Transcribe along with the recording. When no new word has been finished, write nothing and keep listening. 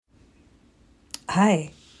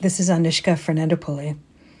Hi, this is Anushka Fernandopulle.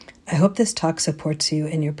 I hope this talk supports you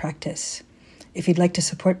in your practice. If you'd like to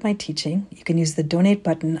support my teaching, you can use the donate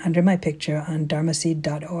button under my picture on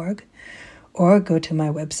dharmaseed.org or go to my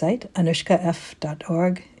website,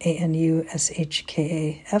 anushkaf.org,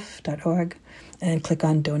 anushkaf.org, and click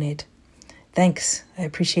on donate. Thanks. I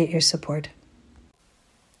appreciate your support.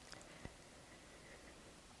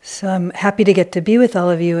 So I'm happy to get to be with all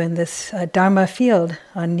of you in this Dharma field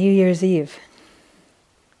on New Year's Eve.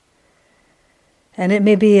 And it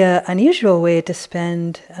may be an unusual way to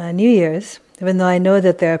spend New Year's, even though I know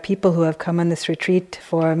that there are people who have come on this retreat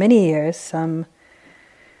for many years, some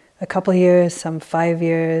a couple years, some 5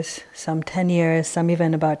 years, some 10 years, some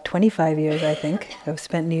even about 25 years, I think, have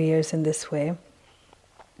spent New Year's in this way.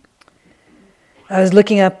 I was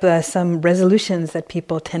looking up some resolutions that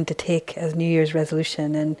people tend to take as New Year's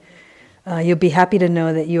resolution, and you'll be happy to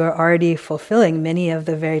know that you are already fulfilling many of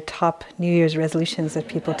the very top New Year's resolutions that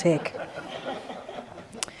people take.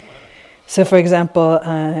 So, for example,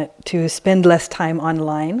 to spend less time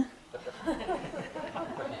online.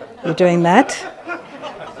 You're doing that.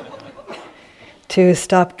 To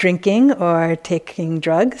stop drinking or taking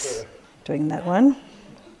drugs. Doing that one.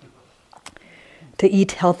 To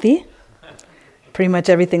eat healthy. Pretty much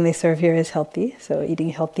everything they serve here is healthy, so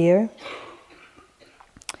eating healthier.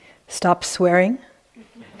 Stop swearing.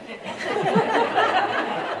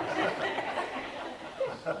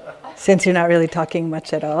 Since you're not really talking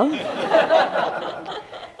much at all.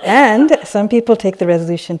 And some people take the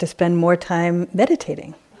resolution to spend more time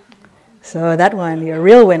meditating. So that one, you're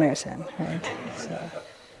real winners in, right?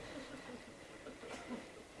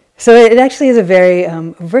 So it actually is a very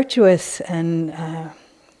virtuous and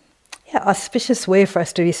auspicious way for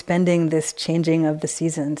us to be spending this changing of the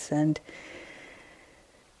seasons. And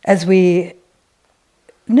as we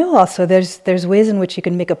know also, there's ways in which you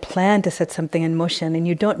can make a plan to set something in motion, and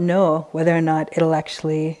you don't know whether or not it'll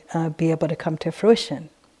actually be able to come to fruition.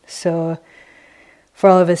 So for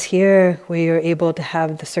all of us here, we are able to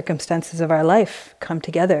have the circumstances of our life come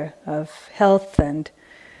together, of health and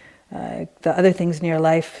the other things in your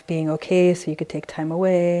life being okay, so you could take time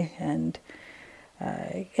away, and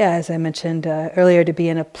as I mentioned earlier, to be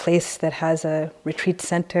in a place that has a retreat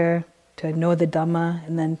center, to know the Dhamma,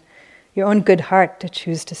 and then your own good heart to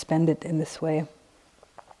choose to spend it in this way.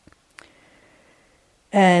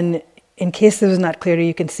 And in case this was not clear to you,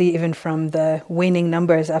 you can see even from the waning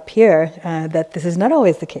numbers up here that this is not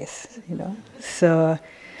always the case, you know. So,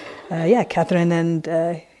 Catherine and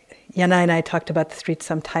Yana and I talked about the street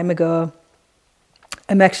some time ago.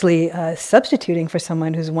 I'm actually substituting for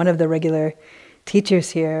someone who's one of the regular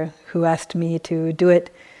teachers here who asked me to do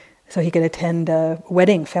it so he could attend a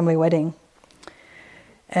wedding, family wedding.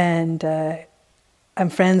 And I'm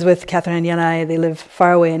friends with Catherine and Yanai. They live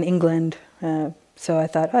far away in England. So I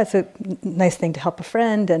thought, it's a nice thing to help a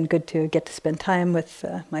friend and good to get to spend time with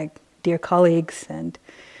my dear colleagues, and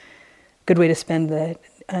good way to spend the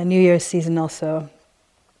New Year's season also.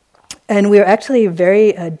 And we were actually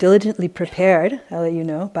very diligently prepared, I'll let you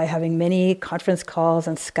know, by having many conference calls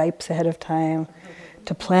and Skypes ahead of time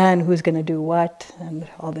to plan who's going to do what and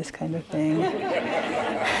all this kind of thing.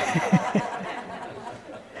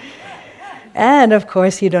 And of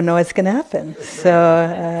course, you don't know what's going to happen. So,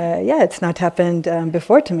 it's not happened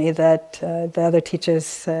before to me that the other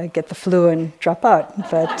teachers get the flu and drop out.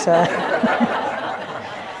 But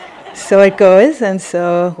so it goes, and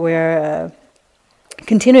so we're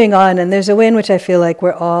continuing on. And there's a way in which I feel like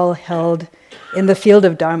we're all held in the field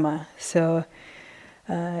of Dharma. So,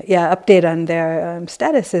 update on their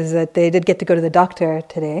status is that they did get to go to the doctor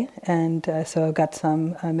today, and so got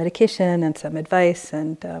some medication and some advice,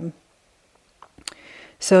 and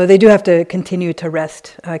so they do have to continue to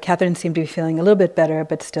rest. Catherine seemed to be feeling a little bit better,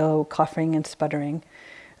 but still coughing and sputtering.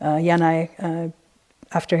 Yanai,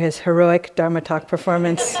 after his heroic Dharma talk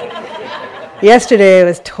performance yesterday,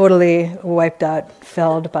 was totally wiped out,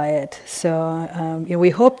 felled by it. So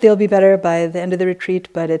we hope they'll be better by the end of the retreat,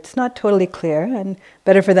 but it's not totally clear, and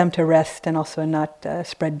better for them to rest and also not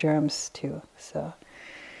spread germs too. So,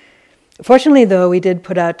 fortunately, though, we did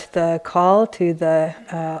put out the call to the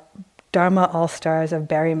Dharma All-Stars of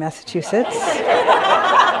Barrie, Massachusetts.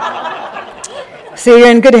 So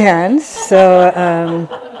you're in good hands. So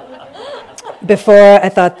before I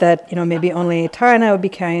thought that maybe only Tara and I would be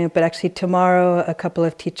carrying it, but actually tomorrow a couple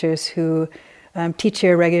of teachers who teach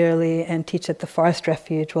here regularly and teach at the Forest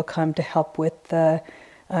Refuge will come to help with the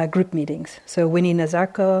group meetings. So Winnie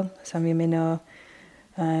Nazarko, some of you may know,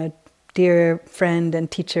 dear friend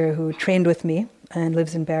and teacher who trained with me and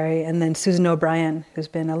lives in Barrie, and then Susan O'Brien, who's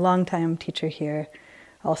been a long-time teacher here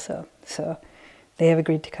also. So they have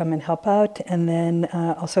agreed to come and help out. And then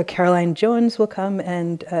also Caroline Jones will come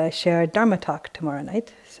and share a Dharma talk tomorrow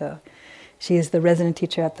night. So she is the resident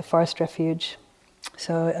teacher at the Forest Refuge.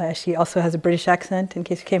 So she also has a British accent, in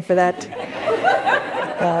case you came for that.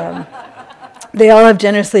 They all have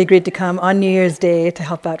generously agreed to come on New Year's Day to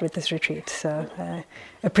help out with this retreat. So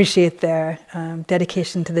appreciate their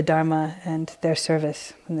dedication to the Dharma and their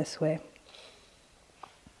service in this way.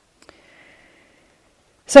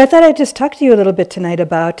 So I thought I'd just talk to you a little bit tonight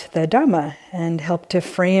about the Dharma and help to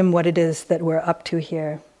frame what it is that we're up to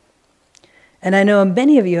here. And I know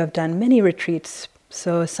many of you have done many retreats,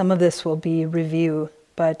 so some of this will be review,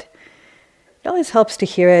 but it always helps to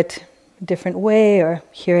hear it a different way or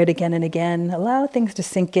hear it again and again. Allow things to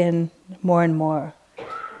sink in more and more.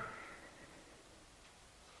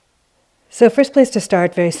 So first place to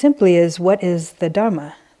start very simply is, what is the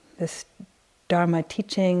Dharma? This Dharma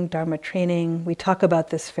teaching, Dharma training, we talk about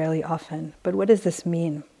this fairly often, but what does this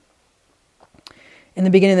mean? In the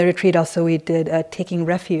beginning of the retreat also we did a taking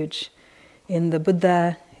refuge in the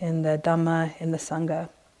Buddha, in the Dhamma, in the Sangha.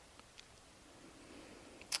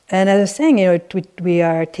 And as I was saying, we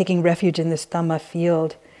are taking refuge in this Dhamma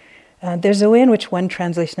field. There's a way in which one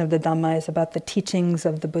translation of the Dhamma is about the teachings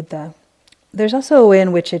of the Buddha. There's also a way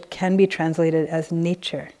in which it can be translated as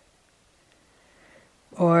nature,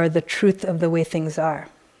 or the truth of the way things are.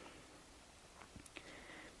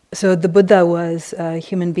 So the Buddha was a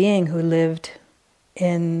human being who lived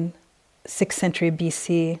in 6th century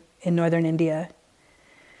BC in northern India.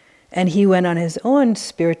 And he went on his own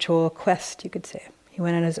spiritual quest, you could say. He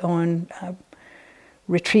went on his own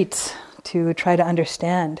retreats to try to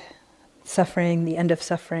understand suffering, the end of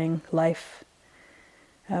suffering, life,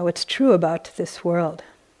 what's true about this world.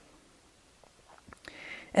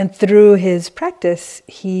 And through his practice,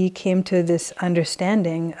 he came to this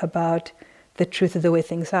understanding about the truth of the way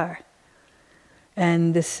things are.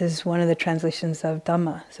 And this is one of the translations of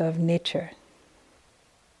Dhamma, so of nature.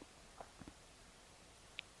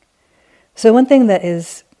 So one thing that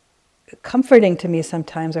is comforting to me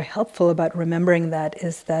sometimes, or helpful about remembering that,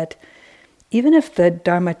 is that even if the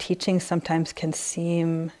Dharma teachings sometimes can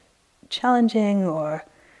seem challenging or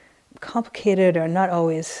complicated or not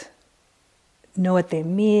always know what they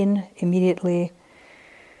mean immediately,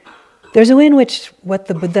 there's a way in which what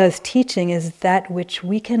the Buddha is teaching is that which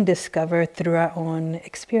we can discover through our own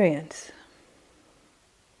experience.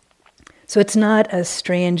 So it's not a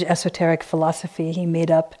strange esoteric philosophy he made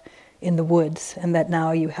up in the woods and that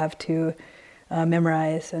now you have to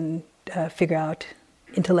memorize and figure out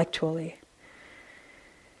intellectually.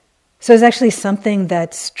 So it's actually something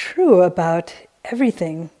that's true about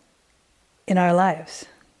everything in our lives.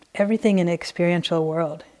 Everything in the experiential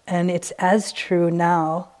world. And it's as true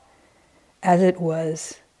now as it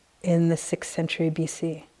was in the 6th century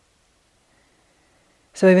BC.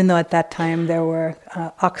 So even though at that time there were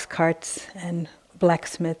ox carts and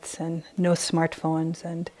blacksmiths and no smartphones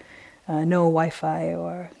and no Wi-Fi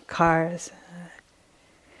or cars,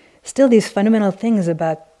 still these fundamental things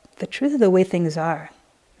about the truth of the way things are.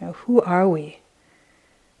 Who are we?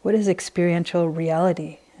 What is experiential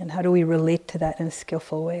reality? And how do we relate to that in a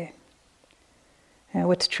skillful way?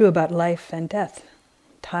 What's true about life and death,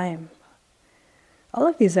 time? All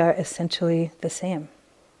of these are essentially the same.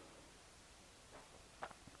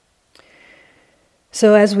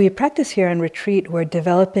 So as we practice here in retreat, we're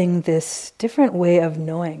developing this different way of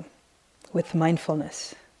knowing with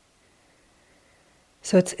mindfulness.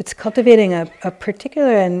 So it's cultivating a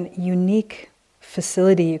particular and unique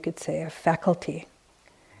facility, you could say, a faculty,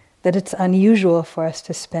 that it's unusual for us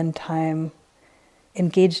to spend time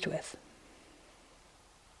engaged with.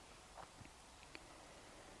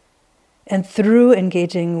 And through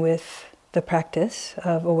engaging with the practice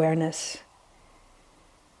of awareness,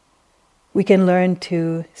 we can learn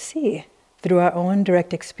to see, through our own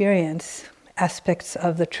direct experience, aspects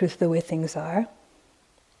of the truth of the way things are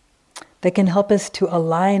that can help us to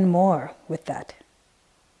align more with that.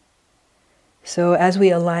 So as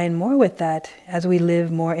we align more with that, as we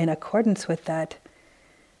live more in accordance with that,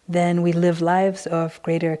 then we live lives of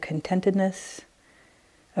greater contentedness,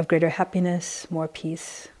 of greater happiness, more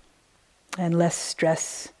peace, and less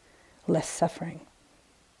stress, less suffering.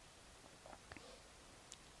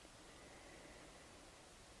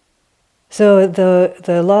 So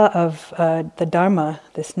the law of the Dharma,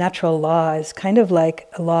 this natural law, is kind of like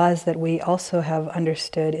laws that we also have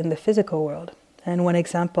understood in the physical world. And one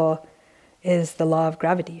example is the law of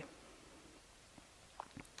gravity.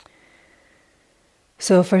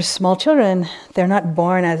 So for small children, they're not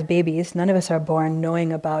born as babies. None of us are born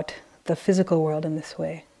knowing about the physical world in this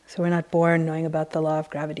way. So we're not born knowing about the law of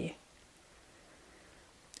gravity.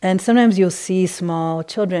 And sometimes you'll see small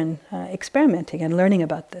children experimenting and learning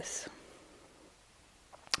about this.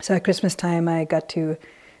 So at Christmas time, I got to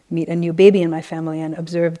meet a new baby in my family and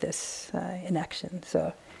observe this in action.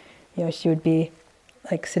 So, she would be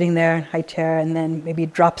like sitting there in a high chair and then maybe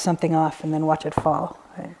drop something off and then watch it fall.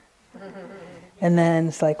 Right? And then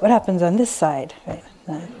it's like, what happens on this side? Right?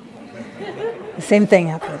 The same thing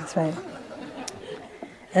happens, right?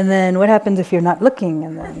 And then what happens if you're not looking?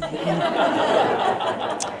 And then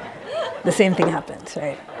the same thing happens,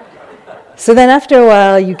 right? So then after a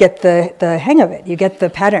while, you get the hang of it. You get the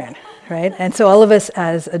pattern, right? And so all of us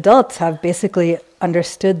as adults have basically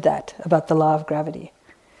understood that about the law of gravity.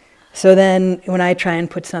 So then when I try and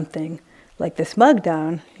put something like this mug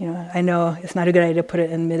down, I know it's not a good idea to put it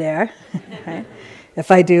in midair, right? If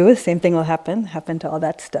I do, the same thing will happen to all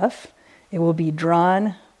that stuff. It will be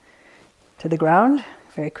drawn to the ground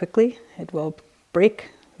very quickly. It will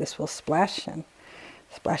break. This will splash on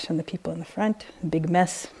the people in the front. A big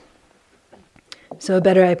mess. So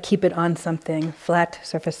better I keep it on something flat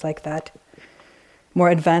surface like that. More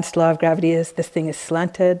advanced law of gravity is this thing is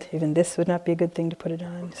slanted. Even this would not be a good thing to put it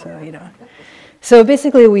on. So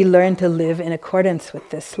basically we learn to live in accordance with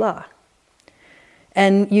this law.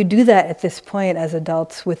 And you do that at this point as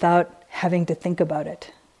adults without having to think about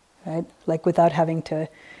it, right? Like without having to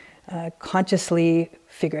consciously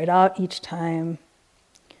figure it out each time.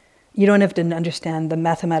 You don't have to understand the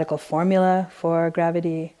mathematical formula for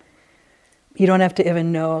gravity. You don't have to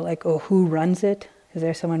even know, who runs it? Is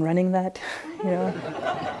there someone running that?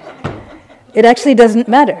 It actually doesn't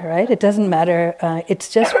matter, right? It doesn't matter. It's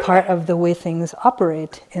just part of the way things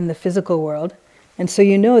operate in the physical world. And so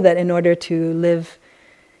you know that in order to live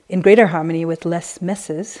in greater harmony with less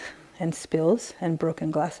messes and spills and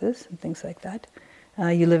broken glasses and things like that,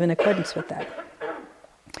 you live in accordance with that.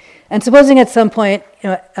 And supposing at some point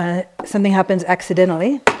something happens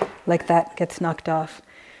accidentally, like that gets knocked off,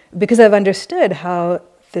 because I've understood how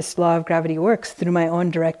this law of gravity works through my own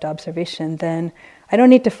direct observation, then I don't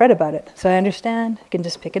need to fret about it. So I understand, I can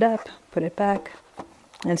just pick it up, put it back,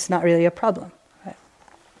 and it's not really a problem. Right?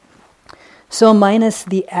 So minus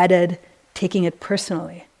the added taking it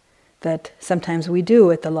personally that sometimes we do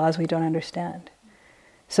with the laws we don't understand.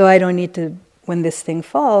 So I don't need to, when this thing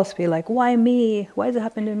falls, be like, why me? Why does it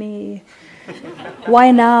happen to me?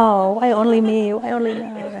 Why now? Why only me? Why only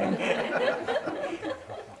now? Right?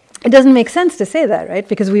 It doesn't make sense to say that, right?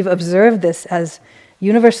 Because we've observed this as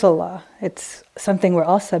universal law. It's something we're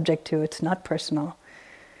all subject to. It's not personal.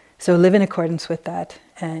 So live in accordance with that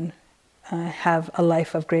and have a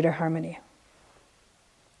life of greater harmony.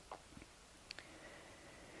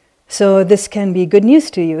 So this can be good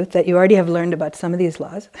news to you that you already have learned about some of these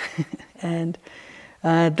laws. And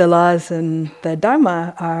the laws in the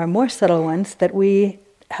Dharma are more subtle ones that we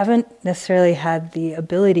haven't necessarily had the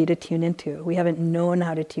ability to tune into. We haven't known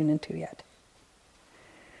how to tune into yet.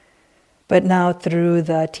 But now through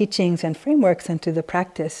the teachings and frameworks and through the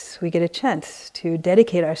practice, we get a chance to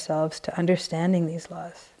dedicate ourselves to understanding these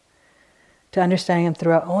laws, to understanding them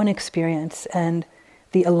through our own experience. And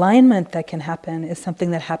the alignment that can happen is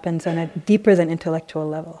something that happens on a deeper than intellectual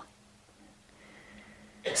level.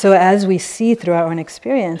 So as we see through our own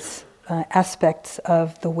experience aspects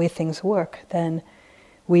of the way things work, then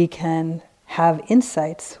we can have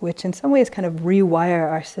insights which in some ways kind of rewire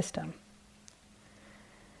our system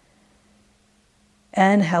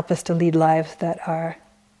and help us to lead lives that are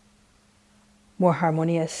more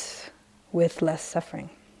harmonious with less suffering.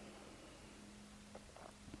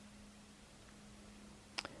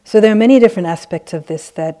 So there are many different aspects of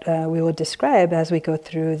this that we will describe as we go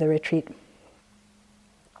through the retreat.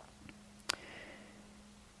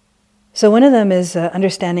 So one of them is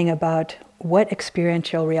understanding about what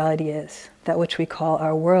experiential reality is, that which we call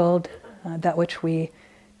our world, that which we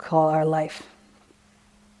call our life.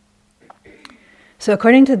 So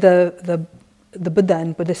according to the Buddha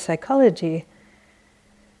and Buddhist psychology,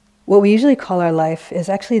 what we usually call our life is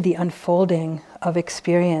actually the unfolding of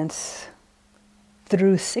experience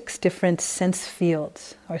through 6 different sense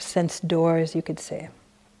fields, or sense doors, you could say.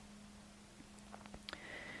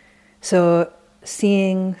 So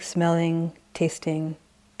seeing, smelling, tasting,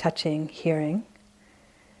 touching, hearing.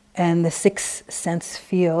 And the 6th sense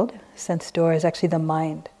field, sense door, is actually the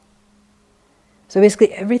mind. So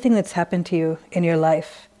basically everything that's happened to you in your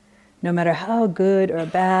life, no matter how good or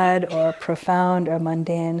bad or profound or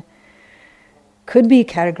mundane, could be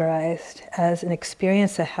categorized as an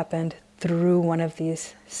experience that happened through one of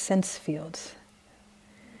these sense fields.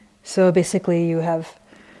 So basically you have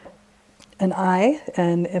an eye,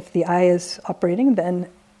 and if the eye is operating, then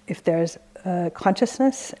if there's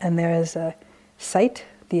consciousness and there is a sight,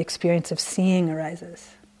 the experience of seeing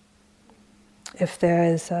arises. If there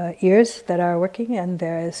is ears that are working and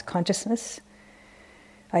there is consciousness,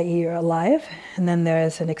 i.e. you're alive, and then there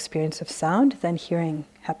is an experience of sound, then hearing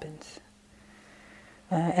happens.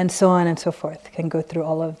 And so on and so forth, can go through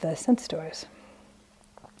all of the sense doors.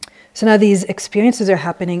 So now these experiences are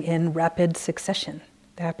happening in rapid succession.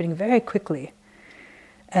 They're happening very quickly.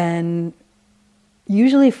 And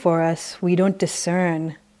usually for us, we don't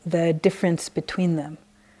discern the difference between them,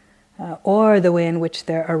 or the way in which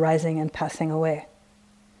they're arising and passing away.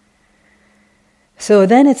 So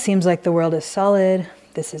then it seems like the world is solid.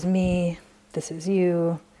 This is me, this is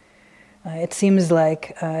you. It seems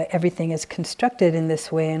like everything is constructed in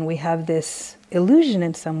this way, and we have this illusion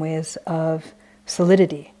in some ways of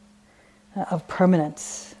solidity, of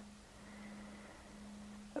permanence.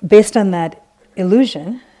 Based on that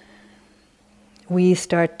illusion, we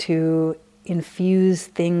start to infuse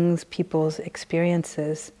things, people's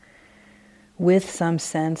experiences, with some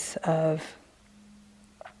sense of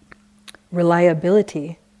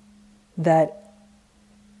reliability that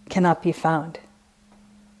cannot be found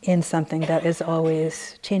in something that is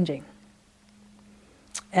always changing.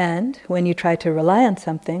 And when you try to rely on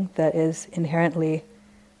something that is inherently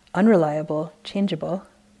unreliable, changeable,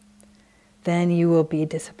 then you will be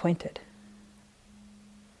disappointed.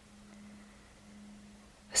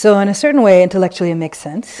 So in a certain way, intellectually it makes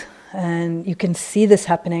sense, and you can see this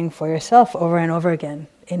happening for yourself over and over again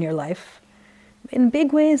in your life, in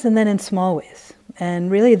big ways and then in small ways. And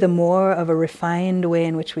really the more of a refined way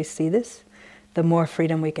in which we see this, the more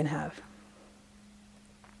freedom we can have.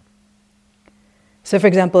 So for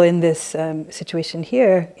example, in this situation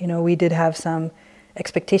here, we did have some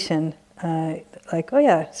expectation, like, oh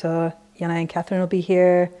yeah, so Yanai and Catherine will be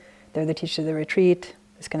here, they're the teachers of the retreat,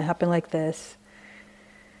 it's going to happen like this.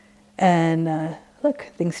 And look,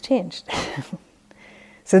 things changed.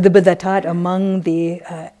 So the Buddha taught among the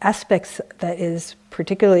aspects that is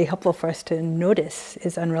particularly helpful for us to notice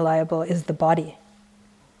is unreliable is the body.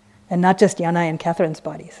 And not just Yanai and Catherine's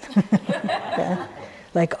bodies. Yeah?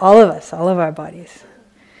 Like all of us, all of our bodies.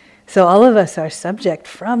 So all of us are subject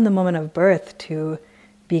from the moment of birth to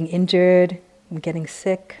being injured, and getting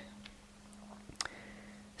sick,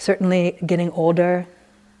 certainly getting older.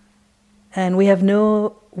 And we have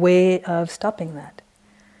no way of stopping that.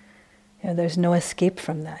 There's no escape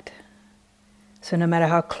from that. So no matter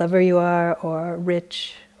how clever you are, or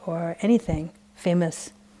rich, or anything,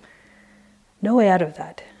 famous, no way out of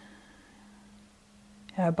that.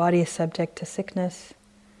 Our body is subject to sickness.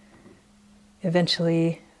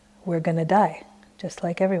 Eventually, we're going to die, just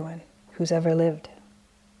like everyone who's ever lived.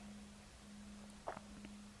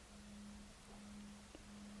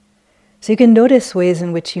 So you can notice ways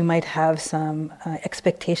in which you might have some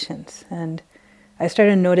expectations. And I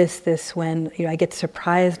started to notice this when I get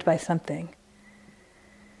surprised by something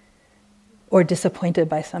or disappointed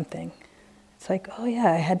by something. It's like, oh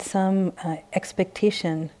yeah, I had some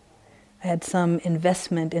expectation, I had some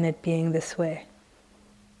investment in it being this way.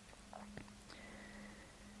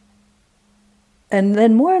 And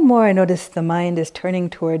then more and more I notice the mind is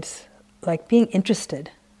turning towards like being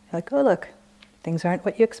interested. Like, oh look, things aren't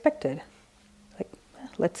what you expected. Like,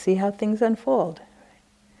 let's see how things unfold.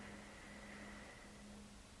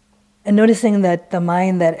 And noticing that the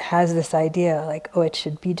mind that has this idea, like, oh, it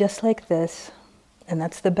should be just like this, and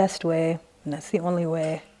that's the best way, and that's the only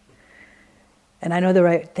way, and I know the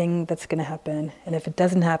right thing that's going to happen, and if it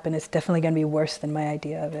doesn't happen, it's definitely going to be worse than my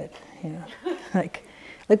idea of it,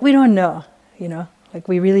 like we don't know, like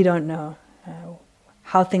we really don't know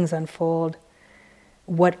how things unfold,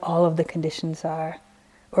 what all of the conditions are,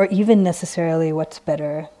 or even necessarily what's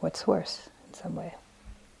better, what's worse in some way.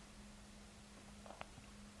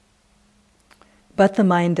 But the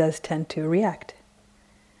mind does tend to react.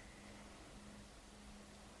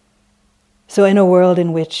 So in a world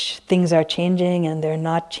in which things are changing and they're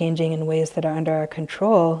not changing in ways that are under our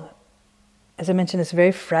control, as I mentioned, it's a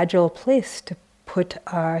very fragile place to put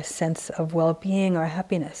our sense of well-being or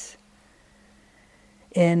happiness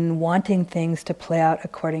in wanting things to play out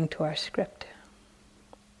according to our script.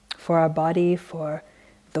 For our body, for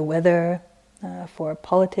the weather, for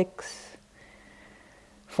politics,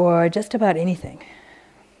 for just about anything.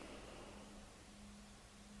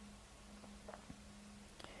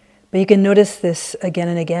 But you can notice this again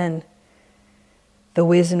and again, the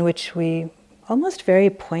ways in which we almost very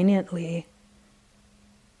poignantly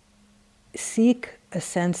seek a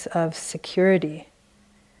sense of security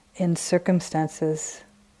in circumstances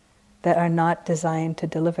that are not designed to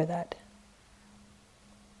deliver that.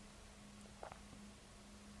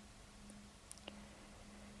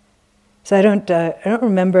 So I don't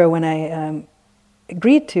remember when I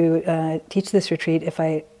agreed to teach this retreat if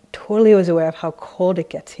I totally was aware of how cold it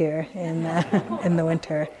gets here in in the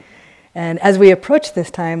winter. And as we approached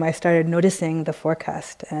this time, I started noticing the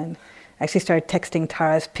forecast and actually started texting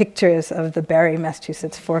Tara's pictures of the Barrie,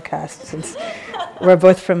 Massachusetts forecast, since we're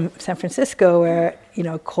both from San Francisco, where,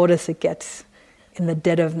 coldest it gets in the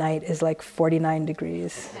dead of night is like 49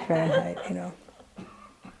 degrees Fahrenheit.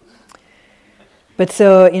 But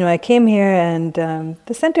so, I came here, and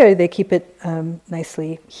the center, they keep it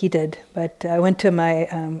nicely heated. But I went to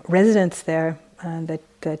my residence there, the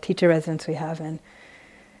teacher residence we have, and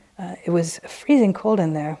it was freezing cold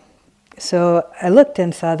in there. So I looked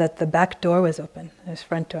and saw that the back door was open. There's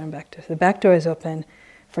front door and back door. So the back door is open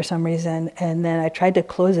for some reason, and then I tried to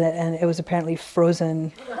close it, and it was apparently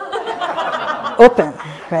frozen open,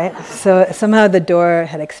 right? So somehow the door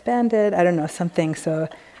had expanded, I don't know, something, so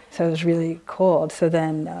it was really cold. So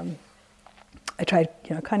then I tried,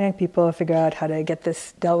 contacting people, figure out how to get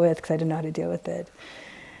this dealt with, because I didn't know how to deal with it.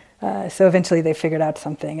 So eventually they figured out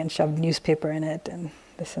something and shoved newspaper in it and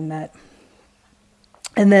this and that.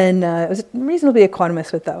 And then it was reasonably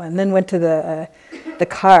equanimous with that one. Then went to the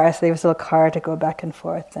car, so they have this little car to go back and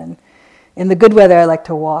forth. And in the good weather, I like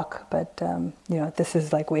to walk, but this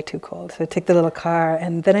is like way too cold. So I take the little car,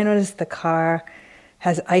 and then I noticed the car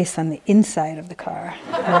has ice on the inside of the car.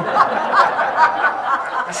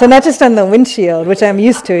 So not just on the windshield, which I'm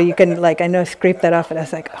used to. You can, scrape that off, and I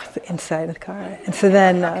was like, oh, the inside of the car. And so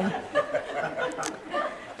then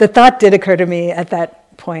the thought did occur to me at that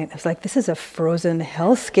point. I was like, this is a frozen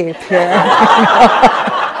hellscape here.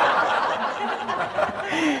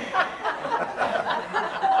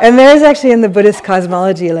 And there is actually in the Buddhist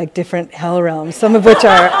cosmology different hell realms, some of which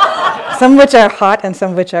are hot and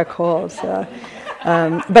some of which are cold. So,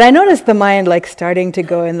 but I noticed the mind starting to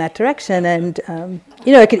go in that direction, and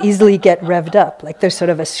it could easily get revved up. There's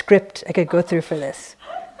sort of a script I could go through for this,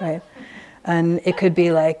 right? And it could be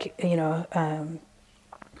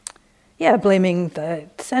blaming the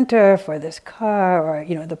center for this car,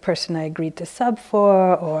 or the person I agreed to sub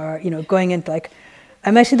for, or going into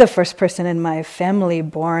I'm actually the first person in my family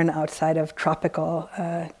born outside of tropical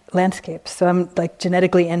landscapes, so I'm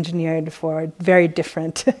genetically engineered for very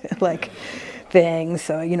different things.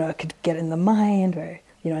 So it could get in the mind, or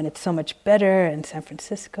and it's so much better in San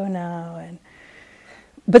Francisco now,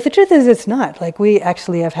 but the truth is it's not. We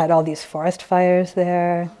actually have had all these forest fires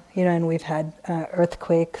there. And we've had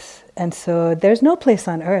earthquakes, and so there's no place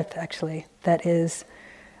on Earth actually that is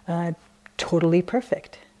totally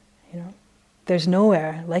perfect. There's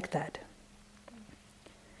nowhere like that.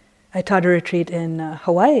 I taught a retreat in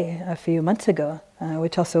Hawaii a few months ago,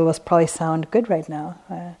 which also will probably sound good right now.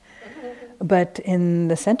 But in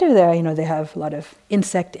the center there, they have a lot of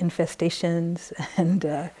insect infestations,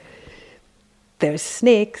 and there's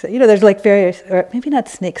snakes, there's various, or maybe not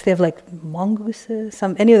snakes, they have mongooses,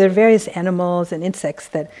 there are various animals and insects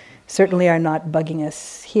that certainly are not bugging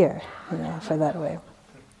us here, for that way.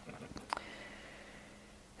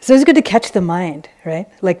 So it's good to catch the mind, right?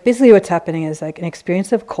 Basically what's happening is an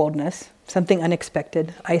experience of coldness, something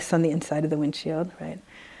unexpected, ice on the inside of the windshield, right?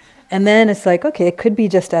 And then it's okay, it could be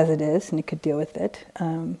just as it is, and you could deal with it.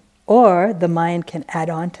 Or the mind can add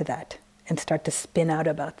on to that and start to spin out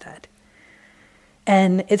about that.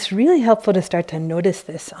 And it's really helpful to start to notice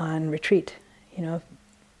this on retreat.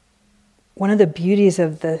 One of the beauties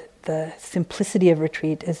of the simplicity of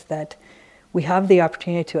retreat is that we have the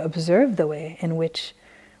opportunity to observe the way in which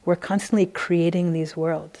we're constantly creating these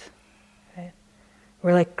worlds. Right?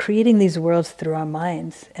 We're creating these worlds through our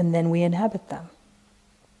minds, and then we inhabit them.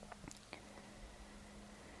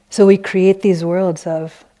 So we create these worlds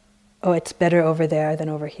of, oh, it's better over there than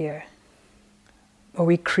over here. Or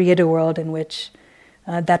we create a world in which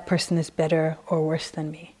that person is better or worse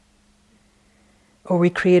than me. Or we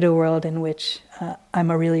create a world in which I'm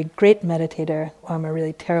a really great meditator or I'm a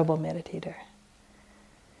really terrible meditator.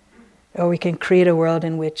 Or we can create a world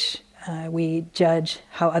in which we judge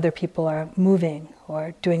how other people are moving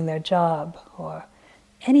or doing their job or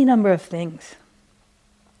any number of things.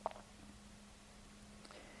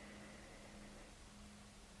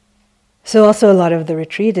 So also a lot of the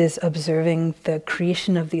retreat is observing the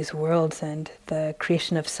creation of these worlds and the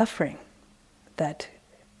creation of suffering that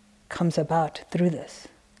comes about through this.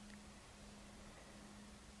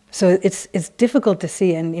 So it's difficult to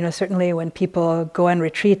see, and certainly when people go on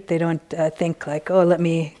retreat, they don't think oh, let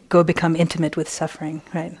me go become intimate with suffering,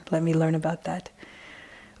 right? Let me learn about that.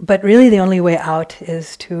 But really the only way out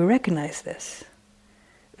is to recognize this.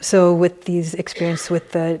 So with these experiences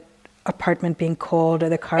with the apartment being cold or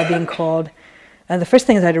the car being cold, the first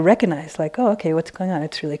thing is I had to recognize, oh, okay, what's going on?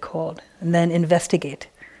 It's really cold. And then investigate.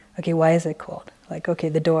 Okay, why is it cold? Okay,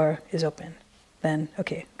 the door is open. then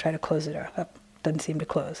okay, try to close it up. Doesn't seem to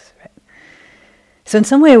close, right? So in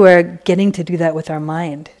some way we're getting to do that with our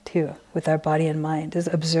mind too, with our body and mind, is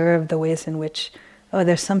observe the ways in which, oh,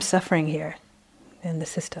 there's some suffering here in the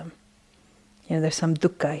system. There's some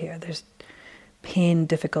dukkha here, there's pain,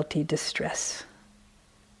 difficulty, distress.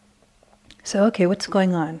 So okay, what's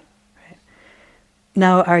going on? Right?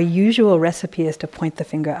 Now our usual recipe is to point the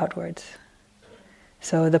finger outwards.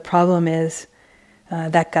 So the problem is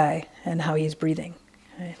that guy and how he's breathing.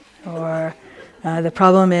 Right? Or the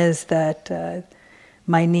problem is that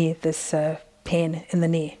my knee, this pain in the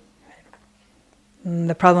knee. Right? And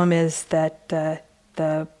the problem is that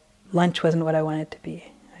the lunch wasn't what I wanted it to be.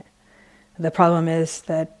 Right? The problem is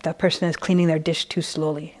that the person is cleaning their dish too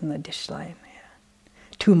slowly in the dish line. Yeah.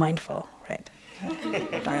 Too mindful, right?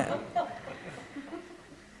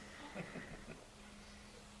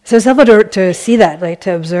 So it's helpful to see that, right?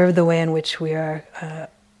 To observe the way in which we are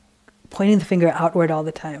pointing the finger outward all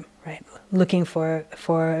the time, right? Looking for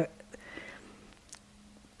sort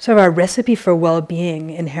of our recipe for well-being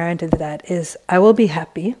inherent in that is, I will be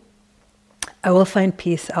happy, I will find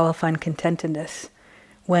peace, I will find contentedness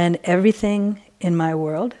when everything in my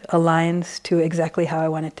world aligns to exactly how I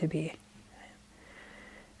want it to be.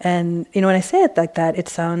 And when I say it like that, it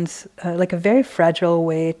sounds like a very fragile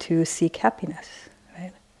way to seek happiness,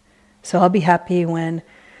 right? So I'll be happy when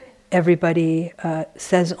everybody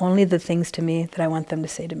says only the things to me that I want them to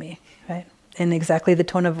say to me, right? In exactly the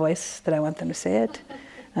tone of voice that I want them to say it,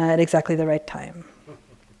 at exactly the right time.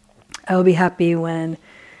 I will be happy when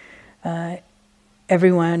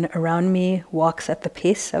everyone around me walks at the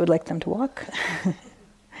pace I would like them to walk.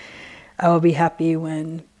 I will be happy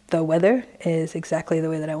when the weather is exactly the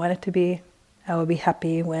way that I want it to be. I will be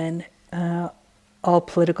happy when all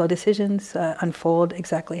political decisions unfold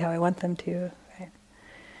exactly how I want them to. Right?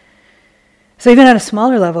 So even at a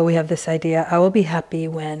smaller level, we have this idea, I will be happy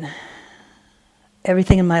when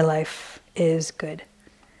everything in my life is good.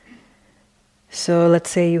 So let's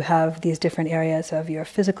say you have these different areas of your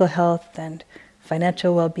physical health and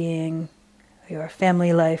financial well-being, your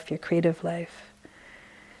family life, your creative life.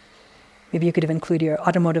 Maybe you could include your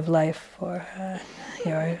automotive life, or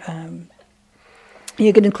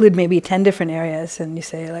you could include maybe 10 different areas, and you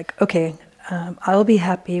say like, okay, I'll be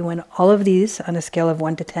happy when all of these on a scale of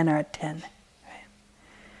 1 to 10 are at 10. Right?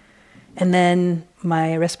 And then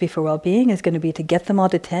my recipe for well-being is going to be to get them all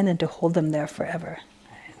to 10 and to hold them there forever.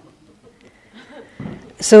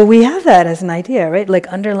 So we have that as an idea, right? Like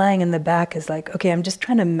underlying in the back is like, okay, I'm just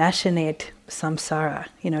trying to machinate samsara,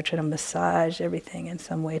 try to massage everything in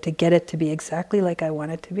some way to get it to be exactly like I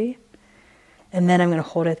want it to be. And then I'm going to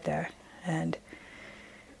hold it there. And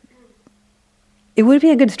it would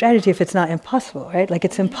be a good strategy if it's not impossible, right? Like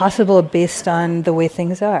it's impossible based on the way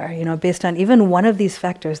things are, based on even one of these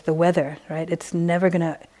factors, the weather, right? It's never going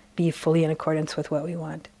to be fully in accordance with what we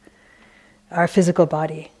want. Our physical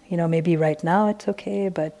body, maybe right now it's okay,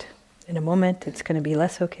 but in a moment it's going to be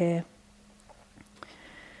less okay.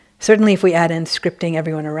 Certainly if we add in scripting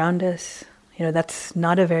everyone around us, that's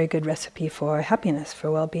not a very good recipe for happiness,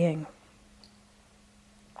 for well-being.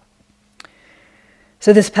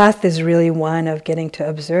 So this path is really one of getting to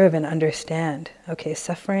observe and understand, okay,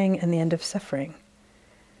 suffering and the end of suffering.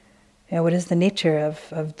 What is the nature of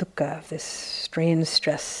dukkha, of this strain,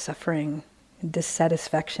 stress, suffering,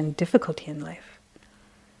 dissatisfaction, difficulty in life?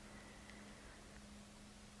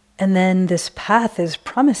 And then this path is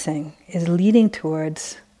promising, is leading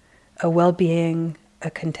towards a well-being,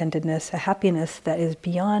 a contentedness, a happiness that is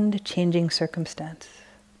beyond changing circumstance.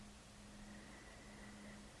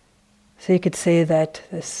 So you could say that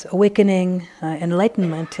this awakening,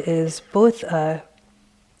 enlightenment is both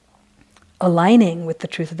aligning with the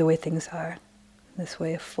truth of the way things are, this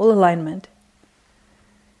way of full alignment,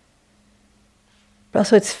 but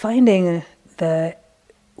also it's finding the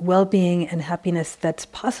well-being and happiness that's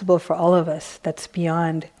possible for all of us, that's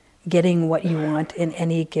beyond getting what you want in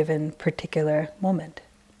any given particular moment.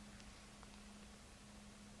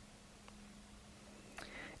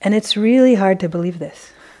 And it's really hard to believe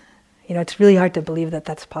this. It's really hard to believe that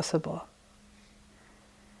that's possible.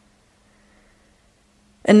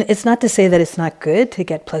 And it's not to say that it's not good to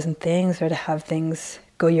get pleasant things or to have things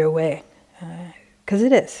go your way, because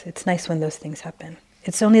it is. It's nice when those things happen.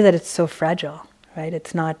 It's only that it's so fragile, right?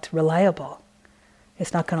 It's not reliable.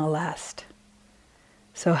 It's not going to last.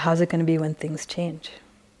 So how's it going to be when things change?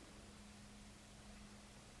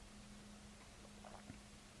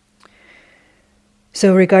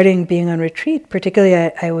 So regarding being on retreat,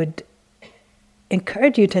 particularly I would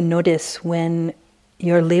encourage you to notice when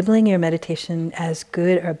you're labeling your meditation as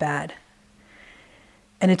good or bad.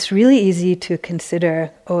 And it's really easy to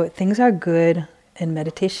consider, oh, things are good in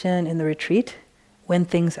meditation, in the retreat, when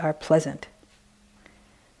things are pleasant.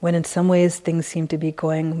 When in some ways things seem to be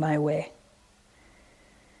going my way.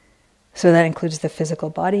 So that includes the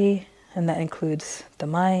physical body, and that includes the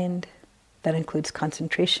mind, that includes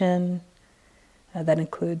concentration, that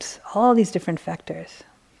includes all these different factors.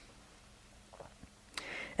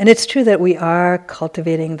 And it's true that we are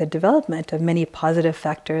cultivating the development of many positive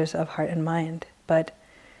factors of heart and mind, but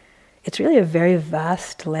it's really a very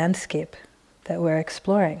vast landscape that we're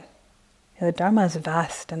exploring. The Dharma is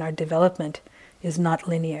vast, and our development is not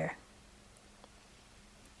linear.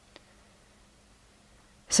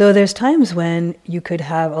 So there's times when you could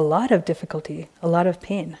have a lot of difficulty, a lot of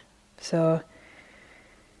pain. So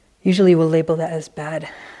usually we'll label that as bad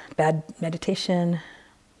meditation,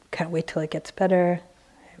 can't wait till it gets better.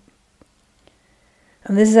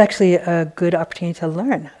 And this is actually a good opportunity to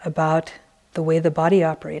learn about the way the body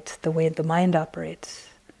operates, the way the mind operates.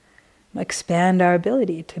 Expand our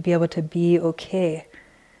ability to be able to be okay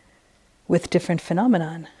with different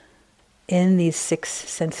phenomenon in these 6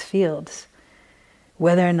 sense fields,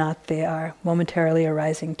 whether or not they are momentarily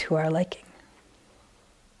arising to our liking.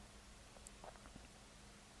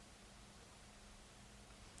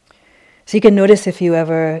 So you can notice if you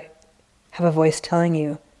ever have a voice telling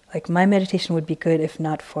you, like, my meditation would be good if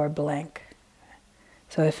not for blank.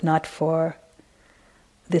 So if not for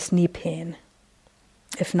this knee pain,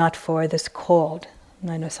 if not for this cold.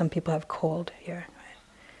 And I know some people have cold here. Right?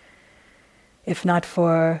 If not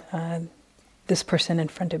for this person in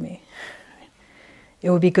front of me. It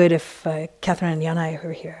would be good if Catherine and Yanai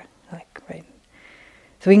were here. Right?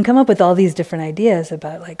 So we can come up with all these different ideas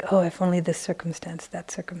about, like, oh, if only this circumstance,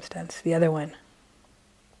 that circumstance, the other one.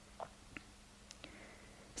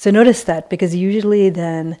 So notice that, because usually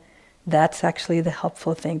then that's actually the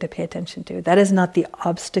helpful thing to pay attention to. That is not the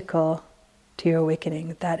obstacle to your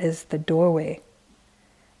awakening. That is the doorway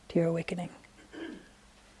to your awakening.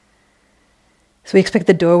 So we expect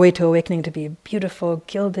the doorway to awakening to be beautiful,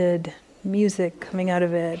 gilded, music coming out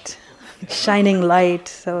of it, shining light,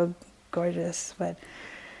 so gorgeous. But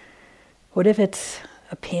what if it's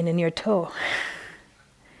a pain in your toe?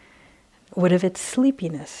 What if it's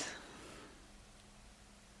sleepiness?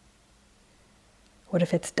 What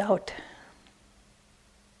if it's doubt?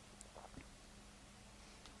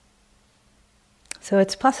 So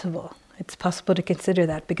it's possible. It's possible to consider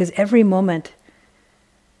that, because every moment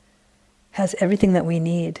has everything that we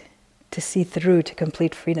need to see through to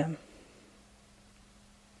complete freedom.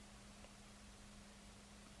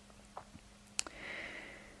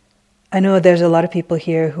 I know there's a lot of people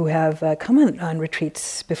here who have come on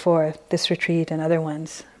retreats before, this retreat and other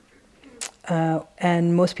ones.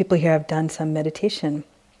 And most people here have done some meditation.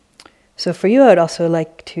 So for you, I would also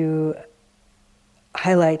like to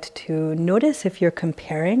highlight to notice if you're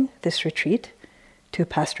comparing this retreat to a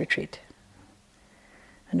past retreat.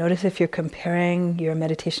 And notice if you're comparing your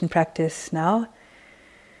meditation practice now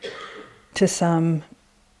to some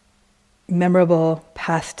memorable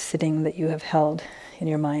past sitting that you have held in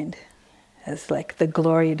your mind as like the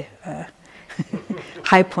gloried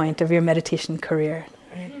high point of your meditation career.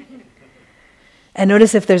 Right? And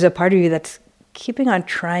notice if there's a part of you that's keeping on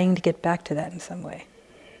trying to get back to that in some way.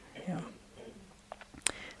 You know.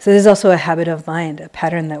 So this is also a habit of mind, a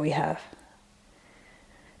pattern that we have.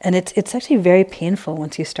 And it's actually very painful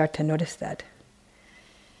once you start to notice that.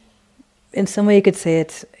 In some way you could say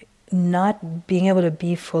it's not being able to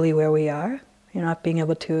be fully where we are, you're not being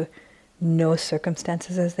able to know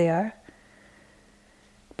circumstances as they are,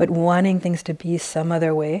 but wanting things to be some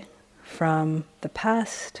other way from the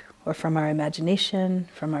past, or from our imagination,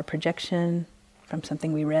 from our projection, from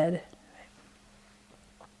something we read.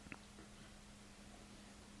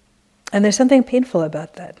 And there's something painful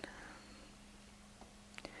about that.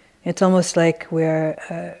 It's almost like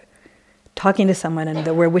we're talking to someone and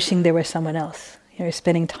that we're wishing there was someone else. You're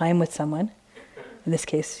spending time with someone, in this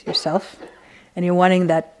case yourself, and you're wanting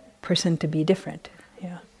that person to be different.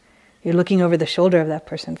 Yeah. You're looking over the shoulder of that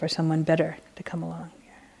person for someone better to come along.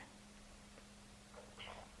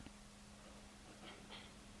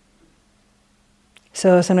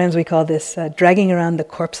 So sometimes we call this dragging around the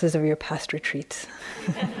corpses of your past retreats.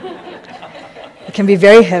 It can be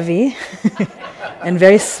very heavy and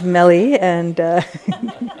very smelly, and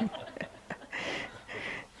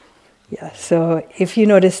yeah. So if you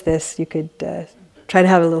notice this, you could try to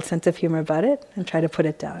have a little sense of humor about it and try to put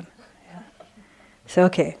it down. Yeah. So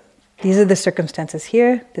okay, these are the circumstances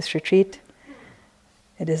here. This retreat,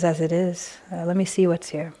 it is as it is. Let me see what's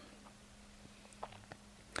here.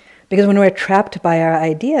 Because when we're trapped by our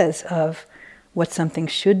ideas of what something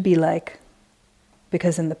should be like,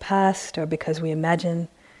 because in the past or because we imagine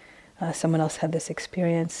someone else had this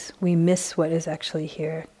experience, we miss what is actually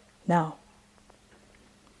here now.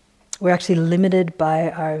 We're actually limited by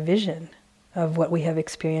our vision of what we have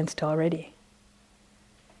experienced already.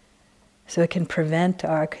 So it can prevent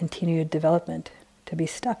our continued development, to be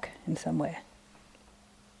stuck in some way.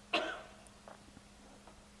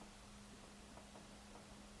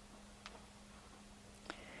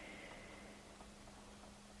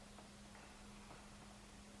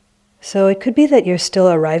 So it could be that you're still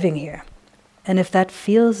arriving here. And if that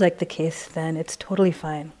feels like the case, then it's totally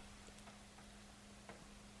fine.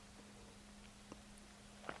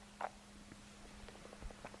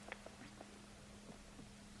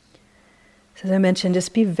 So as I mentioned,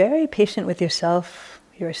 just be very patient with yourself,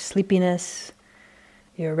 your sleepiness,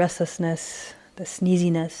 your restlessness, the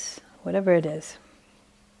sneeziness, whatever it is.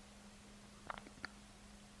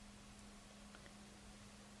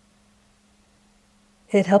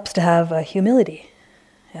 It helps to have a humility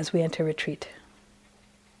as we enter retreat.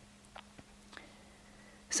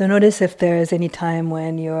 So notice if there is any time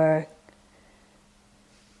when you're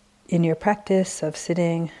in your practice of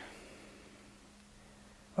sitting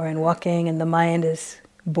or in walking and the mind is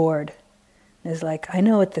bored. It's like, I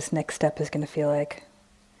know what this next step is going to feel like.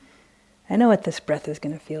 I know what this breath is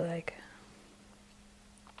going to feel like.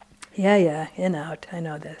 Yeah, in, out, I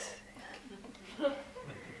know this.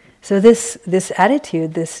 So this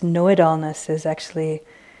attitude, this know-it-allness is actually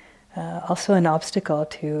also an obstacle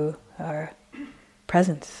to our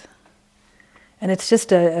presence. And it's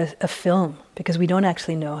just a film, because we don't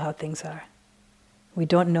actually know how things are. We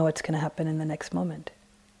don't know what's going to happen in the next moment.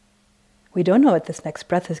 We don't know what this next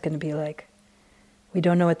breath is going to be like. We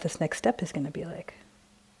don't know what this next step is going to be like.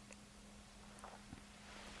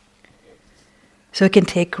 So it can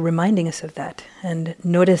take reminding us of that and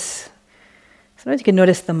notice. Sometimes you can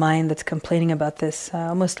notice the mind that's complaining about this,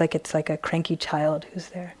 almost like it's like a cranky child who's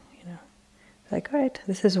there. It's like, all right,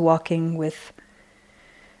 this is walking with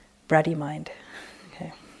bratty mind.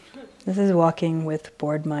 Okay, this is walking with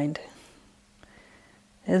bored mind.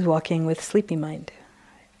 This is walking with sleepy mind.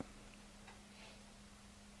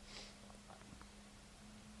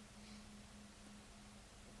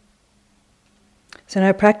 So in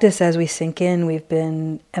our practice, as we sink in, we've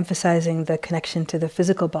been emphasizing the connection to the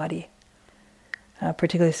physical body,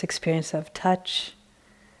 particularly this experience of touch.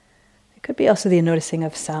 It could be also the noticing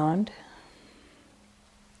of sound.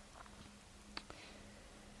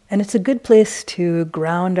 And it's a good place to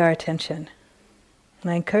ground our attention.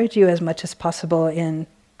 And I encourage you as much as possible in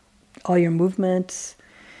all your movements,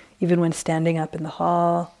 even when standing up in the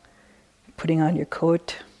hall, putting on your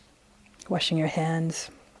coat, washing your hands.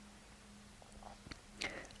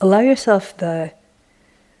 Allow yourself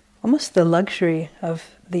almost the luxury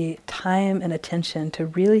of the time and attention to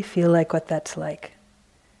really feel like what that's like.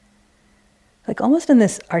 Like almost in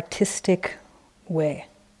this artistic way.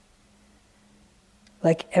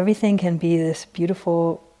 Like everything can be this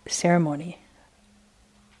beautiful ceremony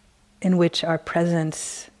in which our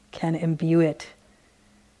presence can imbue it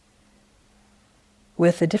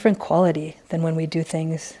with a different quality than when we do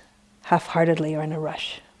things half-heartedly or in a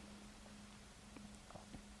rush.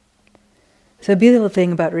 So the beautiful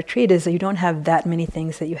thing about retreat is that you don't have that many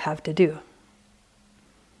things that you have to do.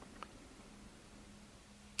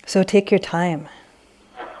 So take your time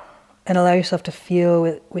and allow yourself to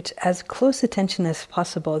feel with as close attention as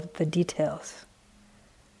possible the details.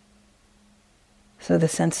 So the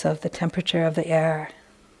sense of the temperature of the air,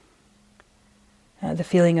 the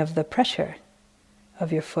feeling of the pressure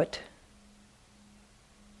of your foot,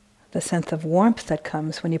 the sense of warmth that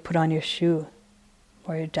comes when you put on your shoe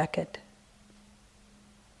or your jacket.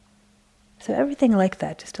 So everything like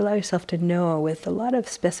that, just allow yourself to know with a lot of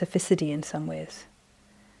specificity in some ways.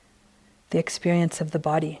 The experience of the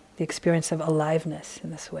body, the experience of aliveness in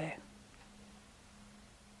this way.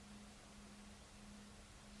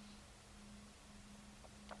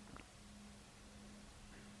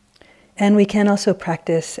 And we can also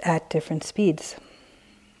practice at different speeds.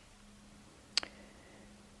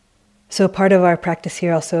 So part of our practice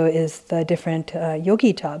here also is the different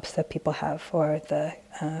yogi jobs that people have, or the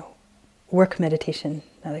work meditation,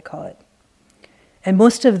 now they call it. And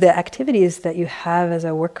most of the activities that you have as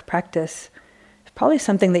a work practice is probably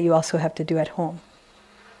something that you also have to do at home.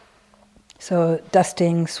 So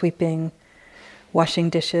dusting, sweeping, washing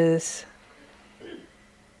dishes,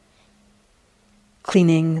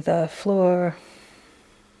 cleaning the floor,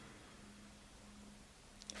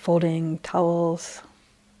 folding towels.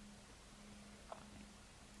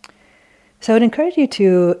 So I would encourage you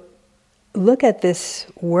to look at this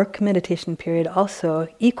work meditation period also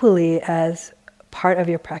equally as part of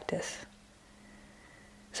your practice.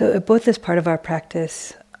 So both is part of our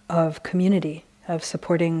practice of community, of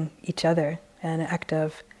supporting each other, and an act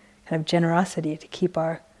of kind of generosity to keep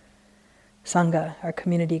our sangha, our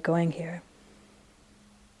community going here.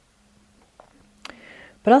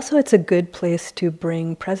 But also it's a good place to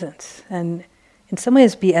bring presence and in some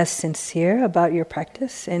ways be as sincere about your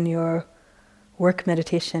practice in your work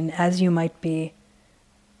meditation as you might be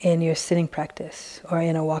in your sitting practice or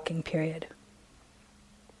in a walking period.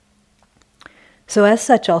 So as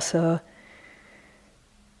such also,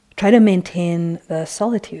 try to maintain the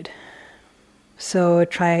solitude. So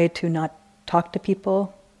try to not talk to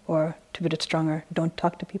people, or to put it stronger, don't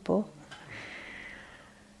talk to people.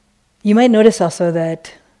 You might notice also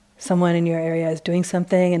that someone in your area is doing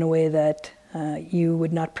something in a way that you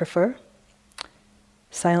would not prefer.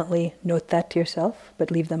 Silently note that to yourself,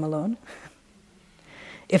 but leave them alone.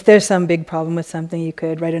 If there's some big problem with something, you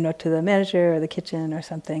could write a note to the manager or the kitchen or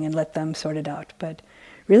something and let them sort it out. But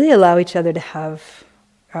really allow each other to have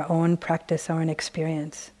our own practice, our own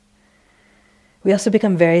experience. We also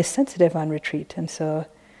become very sensitive on retreat, and so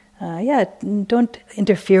don't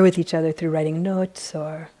interfere with each other through writing notes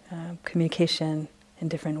or communication in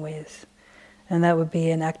different ways. And that would be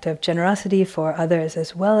an act of generosity for others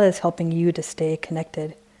as well as helping you to stay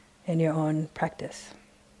connected in your own practice.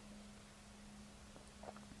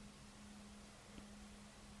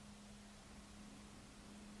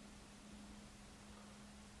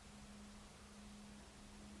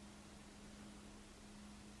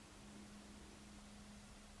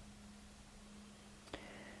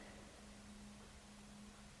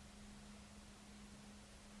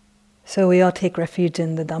 So we all take refuge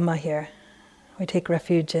in the Dhamma here. We take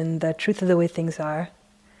refuge in the truth of the way things are.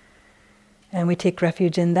 And we take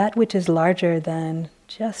refuge in that which is larger than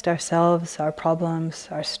just ourselves, our problems,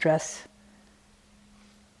 our stress.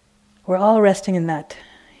 We're all resting in that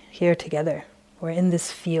here together. We're in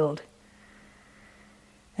this field.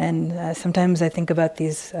 And sometimes I think about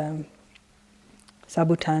these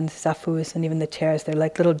sabutans, zafus, and even the chairs. They're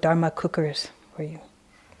like little Dharma cookers for you.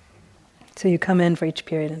 So you come in for each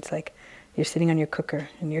period and it's like you're sitting on your cooker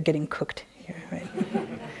and you're getting cooked here, right?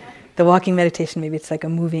 The walking meditation, maybe it's like a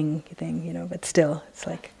moving thing, but still, it's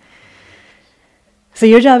like... So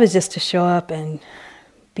your job is just to show up and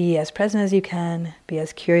be as present as you can, be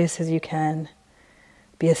as curious as you can,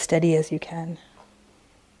 be as steady as you can.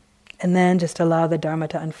 And then just allow the Dharma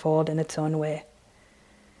to unfold in its own way,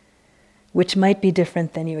 which might be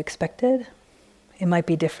different than you expected. It might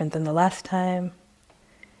be different than the last time.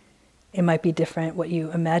 It might be different what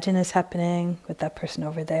you imagine is happening with that person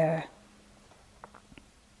over there.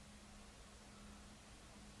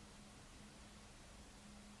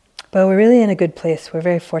 But we're really in a good place. We're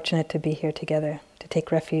very fortunate to be here together, to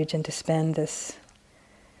take refuge and to spend this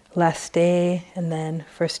last day and then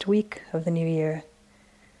first week of the new year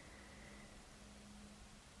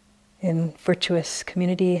in virtuous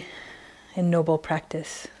community, in noble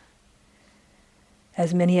practice,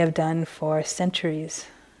 as many have done for centuries,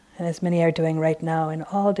 and as many are doing right now in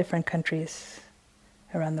all different countries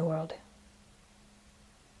around the world.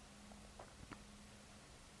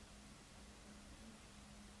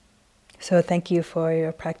 So thank you for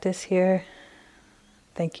your practice here.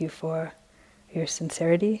 Thank you for your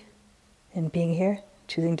sincerity in being here,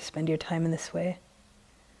 choosing to spend your time in this way.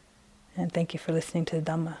 And thank you for listening to the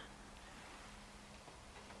Dhamma.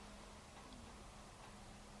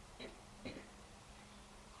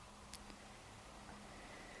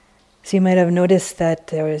 So you might have noticed that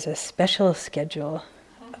there was a special schedule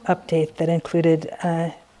update that included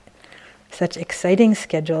such exciting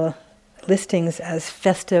schedule listings as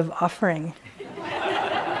festive offering,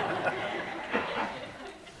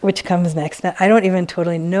 which comes next. Now, I don't even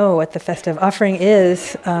totally know what the festive offering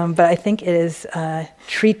is, but I think it is a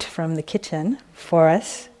treat from the kitchen for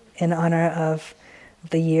us in honor of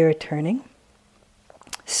the year turning.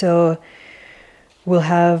 So we'll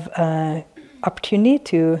have an opportunity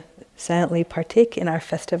to silently partake in our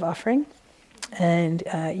festive offering, and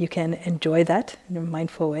you can enjoy that in a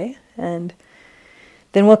mindful way. And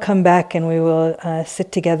then we'll come back and we will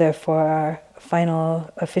sit together for our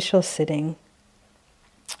final official sitting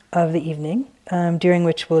of the evening, during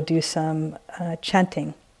which we'll do some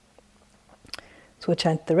chanting. So we'll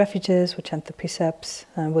chant the refuges, we'll chant the precepts,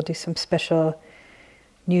 we'll do some special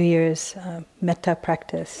New Year's metta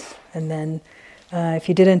practice. And then if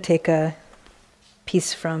you didn't take a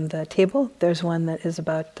piece from the table, there's one that is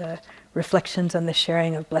about reflections on the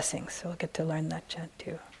sharing of blessings. So we'll get to learn that chant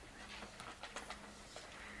too.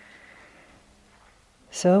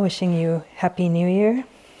 So wishing you Happy New Year,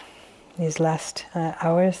 these last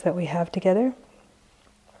hours that we have together.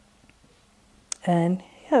 And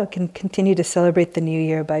we can continue to celebrate the new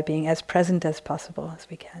year by being as present as possible as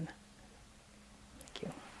we can. Thank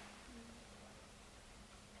you.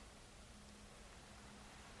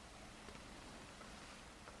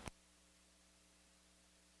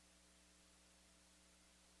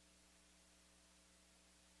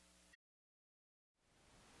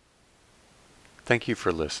 Thank you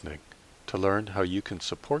for listening. To learn how you can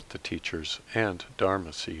support the teachers and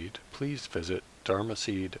Dharma Seed, please visit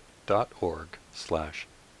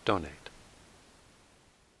dharmaseed.org/donate.